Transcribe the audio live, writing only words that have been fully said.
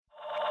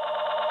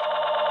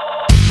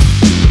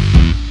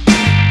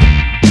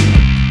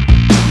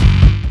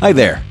Hi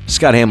there,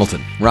 Scott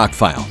Hamilton,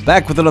 Rockfile,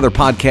 back with another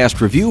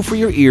podcast review for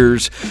your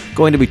ears.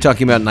 Going to be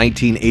talking about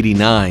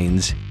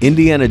 1989's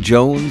Indiana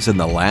Jones and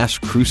the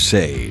Last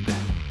Crusade.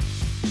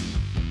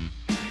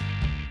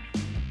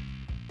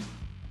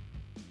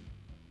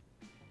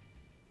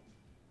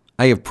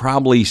 I have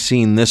probably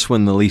seen this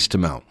one the least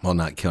amount, well,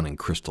 not counting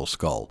Crystal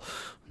Skull,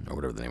 or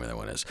whatever the name of that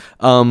one is.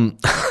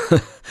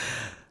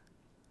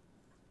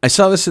 I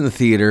saw this in the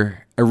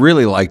theater. I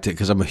really liked it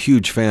because I'm a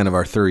huge fan of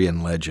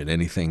Arthurian legend.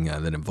 Anything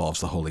that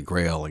involves the Holy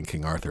Grail and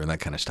King Arthur and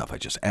that kind of stuff, I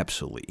just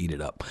absolutely eat it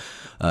up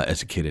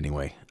as a kid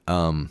anyway.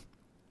 And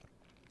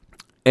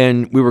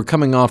we were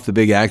coming off the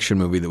big action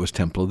movie that was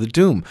Temple of the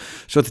Doom.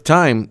 So at the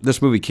time, this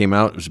movie came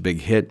out. It was a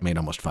big hit, made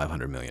almost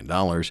 $500 million.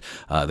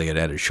 They had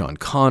added Sean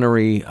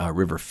Connery.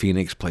 River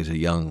Phoenix plays a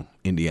young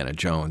Indiana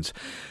Jones.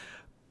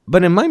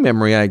 But in my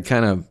memory, I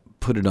kind of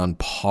put it on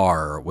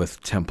par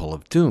with Temple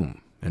of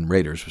Doom. And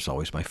Raiders was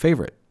always my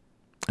favorite.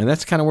 And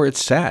that's kind of where it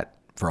sat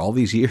for all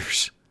these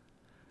years.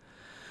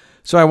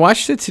 So I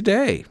watched it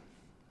today.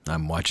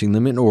 I'm watching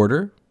them in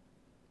order.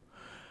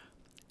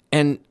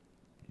 And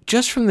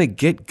just from the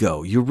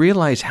get-go, you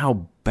realize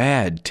how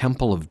bad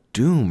Temple of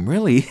Doom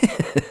really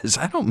is.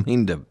 I don't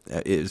mean to,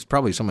 it's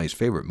probably somebody's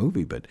favorite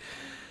movie, but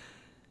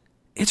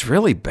it's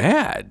really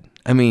bad.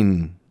 I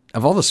mean,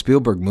 of all the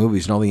Spielberg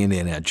movies and all the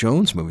Indiana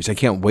Jones movies, I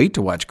can't wait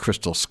to watch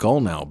Crystal Skull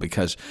now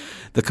because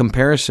the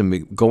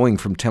comparison going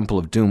from Temple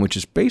of Doom, which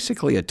is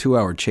basically a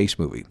 2-hour chase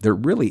movie, there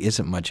really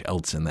isn't much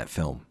else in that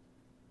film.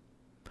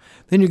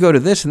 Then you go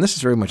to this, and this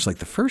is very much like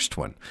the first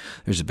one.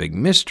 There's a big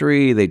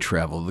mystery. They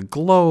travel the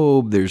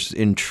globe. There's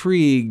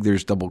intrigue.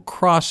 There's double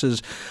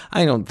crosses.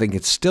 I don't think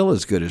it's still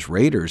as good as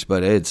Raiders,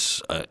 but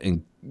it's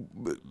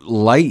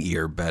light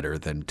year better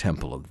than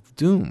Temple of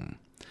Doom.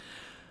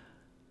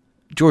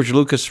 George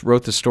Lucas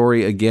wrote the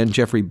story again.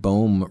 Jeffrey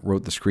Boehm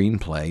wrote the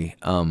screenplay.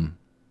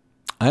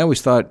 I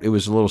always thought it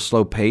was a little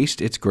slow-paced.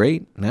 It's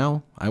great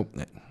now.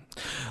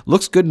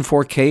 Looks good in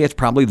 4K. It's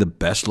probably the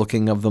best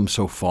looking of them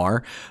so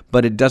far,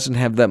 but it doesn't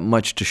have that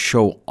much to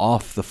show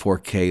off the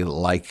 4K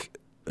like,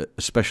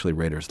 especially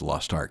Raiders of the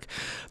Lost Ark.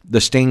 The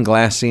stained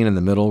glass scene in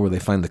the middle where they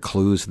find the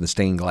clues in the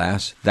stained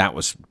glass, that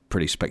was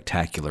pretty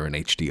spectacular in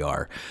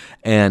HDR.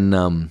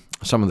 And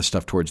some of the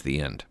stuff towards the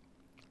end.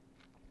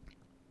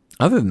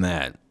 Other than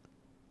that,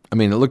 I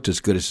mean, it looked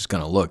as good as it's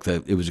going to look.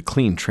 It was a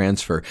clean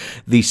transfer.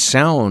 The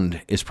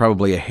sound is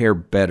probably a hair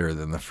better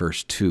than the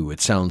first two. It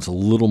sounds a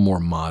little more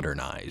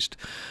modernized.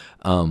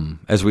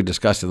 As we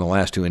discussed in the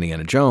last two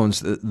Indiana Jones,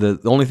 the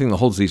only thing that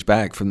holds these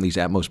back from these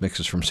Atmos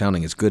mixes from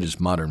sounding as good as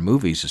modern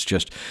movies is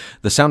just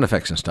the sound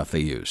effects and stuff they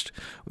used.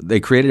 They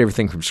created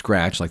everything from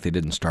scratch like they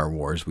did in Star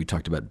Wars. We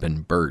talked about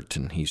Ben Burtt,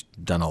 and he's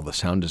done all the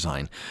sound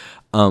design.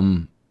 But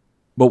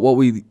what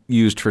we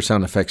used for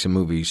sound effects in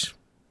movies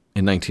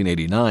in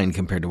 1989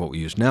 compared to what we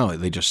use now,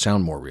 they just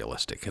sound more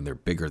realistic, and they're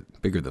bigger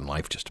than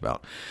life just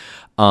about.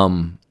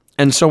 And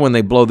so when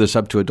they blow this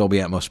up to a Dolby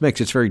Atmos mix,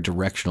 it's very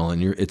directional,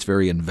 and it's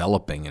very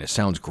enveloping, and it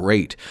sounds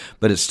great,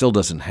 but it still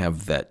doesn't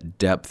have that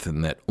depth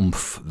and that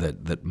oomph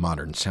that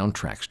modern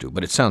soundtracks do.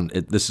 But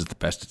this is the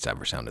best it's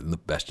ever sounded and the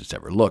best it's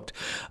ever looked.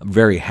 I'm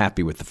very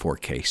happy with the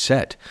 4K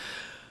set.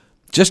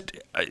 Just,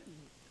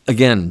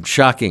 again,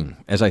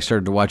 shocking as I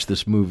started to watch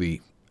this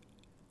movie,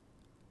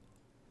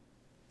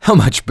 how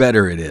much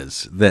better it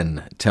is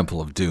than Temple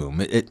of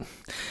Doom.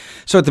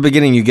 So at the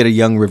beginning, you get a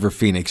young River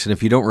Phoenix, and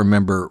if you don't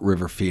remember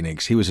River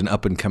Phoenix, he was an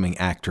up-and-coming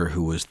actor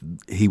who was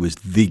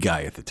the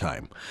guy at the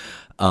time.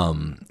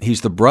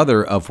 He's the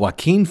brother of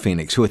Joaquin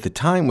Phoenix, who at the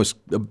time was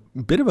a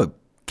bit of a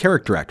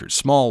character actor,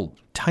 small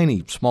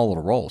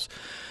little roles.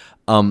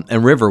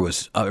 And River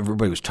was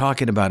everybody was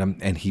talking about him,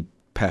 and he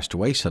passed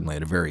away suddenly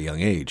at a very young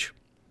age.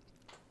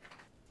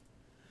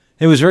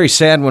 It was very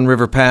sad when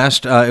River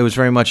passed. It was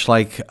very much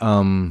like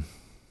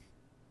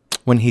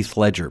when Heath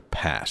Ledger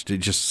passed. It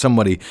just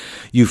somebody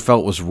you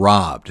felt was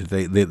robbed.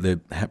 They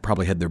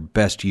probably had their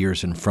best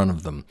years in front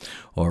of them.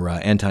 Or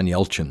Anton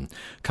Yelchin,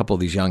 a couple of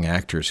these young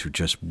actors who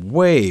just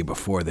way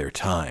before their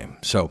time.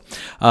 So,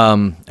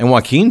 and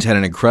Joaquin's had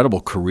an incredible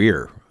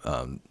career.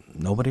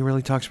 Nobody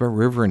really talks about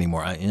River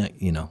anymore.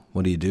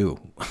 What do?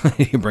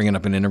 You bring it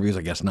up in interviews?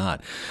 I guess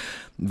not.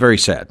 Very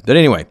sad. But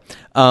anyway,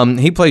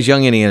 he plays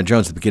young Indiana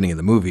Jones at the beginning of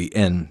the movie,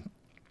 and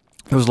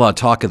there was a lot of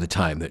talk at the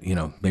time that,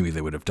 maybe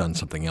they would have done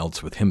something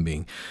else with him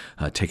being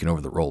taken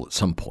over the role at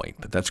some point.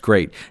 But that's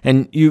great.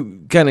 And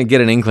you kind of get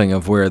an inkling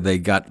of where they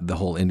got the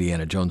whole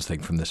Indiana Jones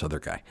thing from this other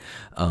guy.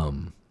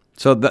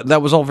 So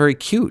that was all very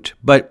cute.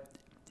 But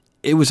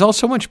it was all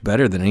so much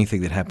better than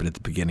anything that happened at the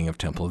beginning of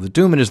Temple of the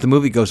Doom. And as the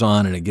movie goes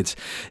on and it gets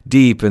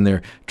deep and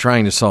they're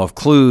trying to solve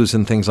clues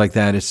and things like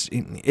that,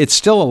 it's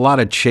still a lot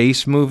of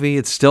chase movie.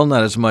 It's still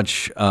not as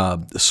much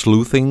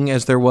sleuthing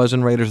as there was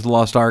in Raiders of the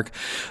Lost Ark,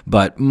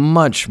 but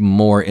much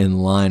more in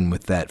line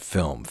with that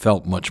film.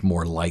 Felt much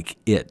more like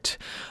it.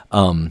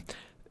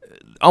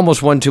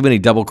 Almost one too many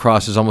double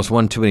crosses, almost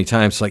one too many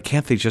times. Like,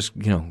 can't they just,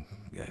 do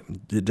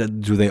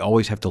they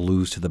always have to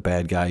lose to the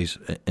bad guys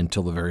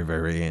until the very,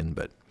 very end?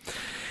 But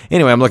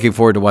anyway, I'm looking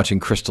forward to watching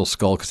Crystal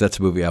Skull because that's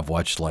a movie I've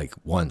watched like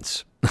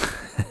once.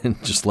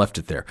 and just left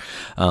it there.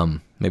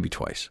 Maybe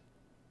twice.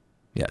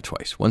 Yeah,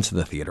 twice. Once in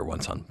the theater,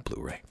 once on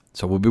Blu-ray.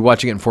 So we'll be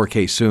watching it in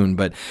 4K soon.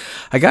 But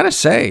I got to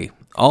say,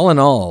 all in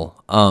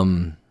all,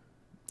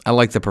 I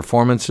like the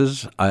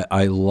performances.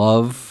 I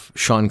love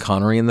Sean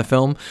Connery in the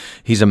film.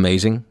 He's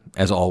amazing,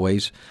 as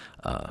always.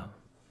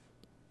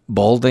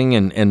 Balding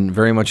and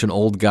very much an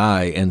old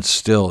guy, and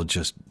still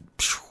just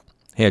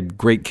he had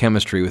great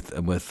chemistry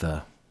with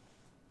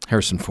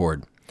Harrison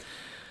Ford.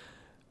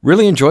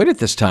 Really enjoyed it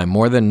this time,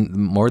 more than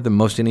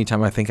most any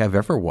time I think I've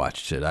ever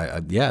watched it.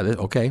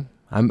 Okay.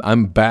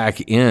 I'm back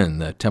in.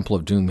 The Temple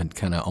of Doom had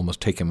kind of almost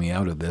taken me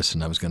out of this,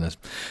 and I was going to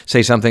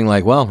say something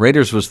like, well,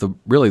 Raiders was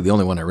really the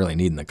only one I really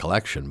need in the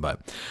collection, but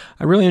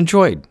I really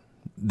enjoyed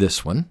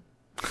this one,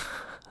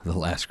 The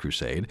Last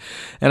Crusade,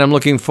 and I'm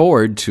looking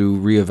forward to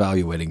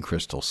reevaluating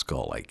Crystal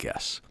Skull, I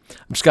guess.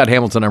 I'm Scott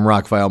Hamilton. I'm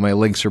Rockfile. My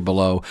links are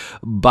below.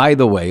 By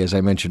the way, as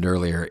I mentioned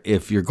earlier,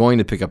 if you're going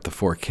to pick up the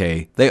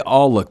 4K, they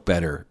all look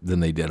better than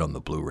they did on the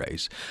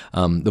Blu-rays.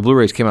 The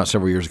Blu-rays came out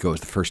several years ago. It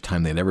was the first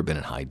time they'd ever been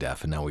in high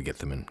def, and now we get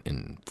them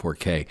in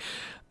 4K.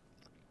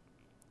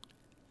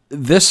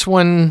 This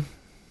one,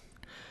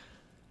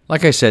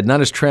 like I said,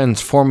 not as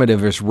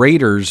transformative as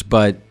Raiders,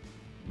 but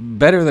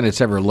better than it's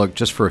ever looked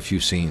just for a few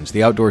scenes.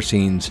 The outdoor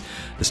scenes,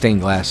 the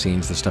stained glass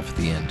scenes, the stuff at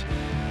the end.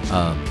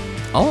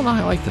 All in all,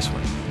 I like this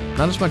one.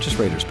 Not as much as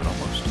Raiders, but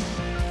almost.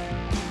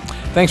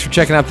 Thanks for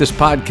checking out this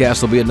podcast.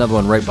 There'll be another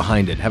one right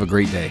behind it. Have a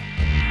great day.